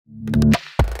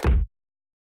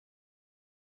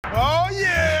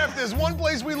there's one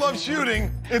place we love shooting,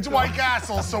 it's White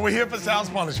Castle, so we're here for Sal's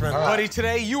punishment. Right. Buddy,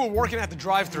 today you were working at the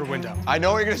drive-thru window. I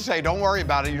know what you're gonna say. Don't worry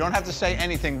about it. You don't have to say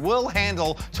anything. We'll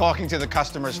handle talking to the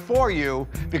customers for you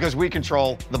because we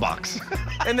control the box.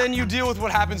 And then you deal with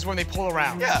what happens when they pull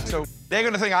around. Yeah. So They're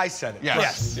gonna think I said it.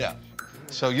 Yes. Yeah.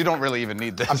 So you don't really even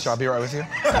need this. I'm sorry, I'll be right with you.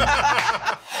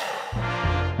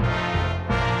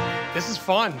 this is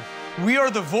fun. We are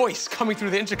the voice coming through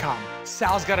the intercom.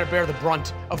 Sal's got to bear the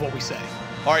brunt of what we say.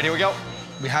 All right, here we go.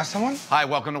 We have someone? Hi,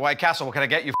 welcome to White Castle. What can I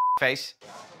get you, face?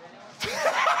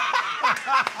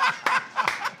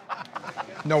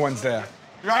 No one's there.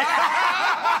 Right?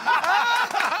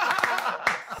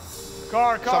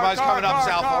 Car, Somebody's coming up,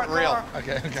 Sal, for real.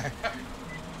 Okay, okay.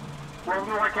 Welcome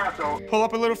to White Castle. Pull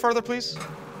up a little further, please.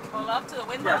 Pull up to the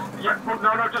window? Yeah,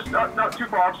 no, just not too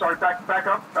far. I'm sorry. Back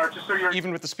up. Just so you're.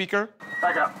 Even with the speaker?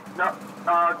 Back up. No,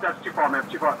 that's too far, man.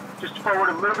 Too far. Just forward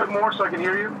a little bit more so I can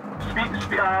hear you.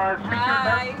 Speak.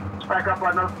 Hi. Back up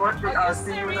another foot. Are you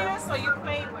serious or you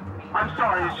playing with me? I'm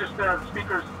sorry. It's just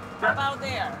speakers. How about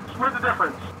there? Where's the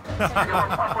difference?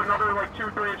 Up another like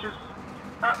 2-3 inches.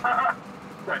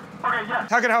 Good. Okay. Yes.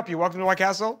 How can I help you? Welcome to White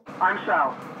Castle. I'm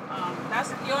Sal.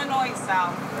 You're annoying,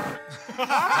 Sal. Let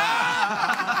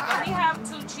me have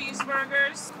 2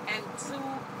 cheeseburgers and 2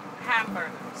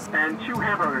 hamburgers. And 2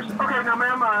 hamburgers. Okay, now,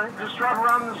 ma'am, just drive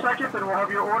around in a second, and we'll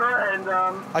have your order, and,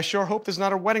 I sure hope there's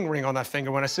not a wedding ring on that finger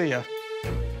when I see you.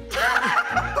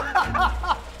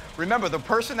 Remember, the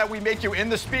person that we make you in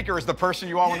the speaker is the person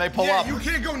you are when they pull up. You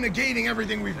can't go negating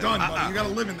everything we've done, buddy. You gotta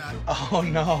live in that. Oh,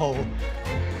 no.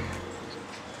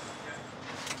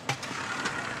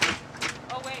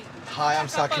 Oh, wait. Hi, I'm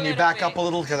sorry. Can you back up a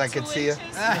little because I could see you?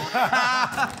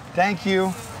 Thank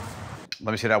you.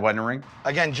 Let me see that wedding ring.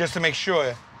 Again, just to make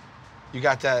sure you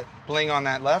got that bling on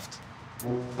that left.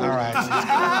 All right.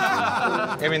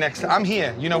 Maybe next time. I'm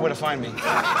here. You know where to find me. Give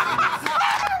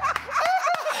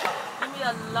me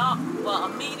a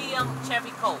medium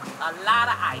cherry Coke. A lot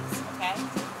of ice, okay?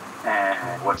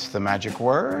 And what's the magic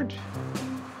word?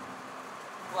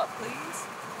 What, please?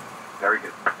 very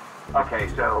good. Okay,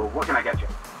 so what can I get you?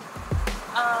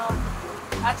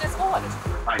 I just ordered.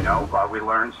 I know, but we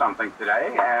learned something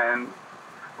today, and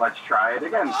let's try it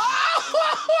again. Okay,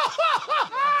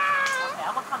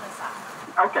 I'm gonna come inside.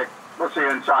 Okay, we'll see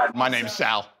you inside. My name's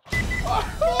Sal.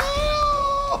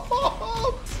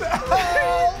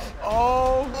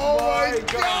 Oh my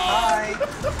God!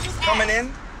 Coming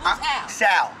in?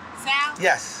 Sal. Sal?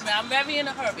 Yes. I'm very in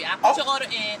a hurry. I put your order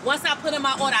in. Once I put in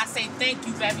my order, I say thank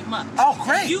you very much. Oh,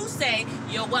 great. You say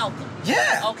you're welcome.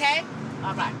 Yeah. Okay?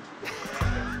 All right.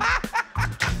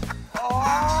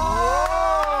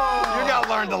 You gotta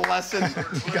learn the lesson.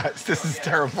 Guys, this is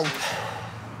terrible.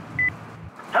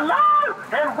 Hello,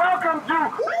 and welcome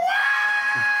to...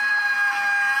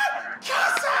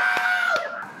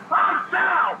 I'm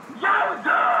Sal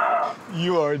Yoda!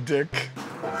 You are a dick.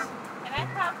 Can I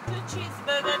have 2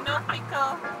 cheeseburger, no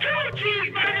pickle? 2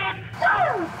 cheeseburgers!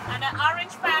 Woo! And an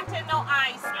orange Fanta, no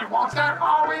ice. She wants that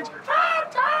orange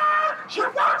Fanta! She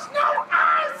wants no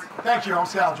ice! Thank you, I'm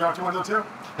Sal. Drop to window 2.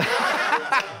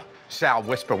 Sal,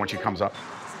 whisper when she comes up.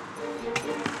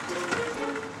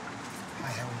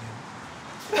 Hi, how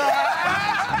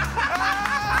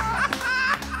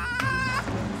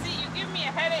See, you give me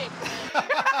a headache.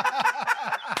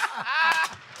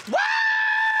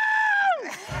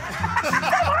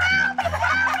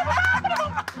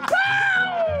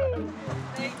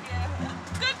 Thank you.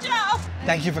 Good job.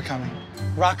 Thank you for coming.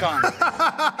 Rock on.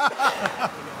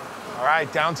 All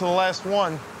right, down to the last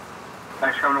one.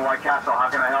 Thanks for coming to White Castle. How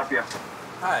can I help you?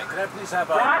 Hi, can I please have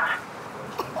a... What?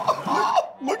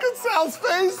 Look at Sal's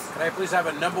face. Can I please have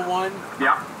a #1?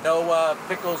 Yeah. No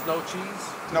pickles, no cheese.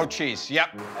 No cheese.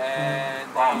 Yep. And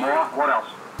More? What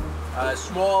else?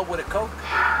 small with a Coke.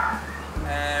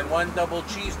 And 1 double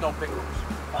cheese, no pickles.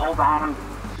 Hold on.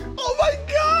 Oh my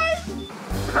God!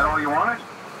 Is that all you wanted?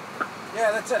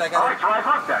 Yeah, that's it. I All got right, drive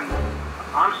up then.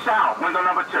 I'm Sal, window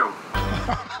number 2.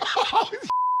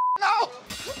 No!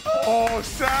 Oh,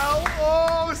 Sal!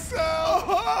 Oh, Sal!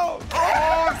 Oh,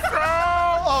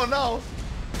 Sal! Oh, no.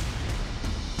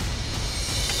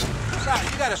 Sal,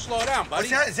 you gotta slow down, buddy.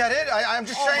 Is that it? I'm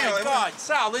just saying. Oh my God,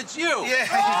 Sal, it's you. Yeah.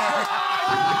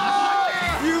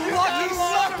 You lucky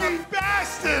sucking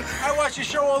bastard! I watch your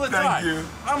show all the time. you.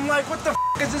 I'm like, what the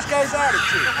is this guy's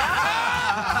attitude?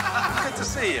 Good to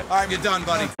see you. All right, you're done,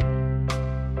 buddy.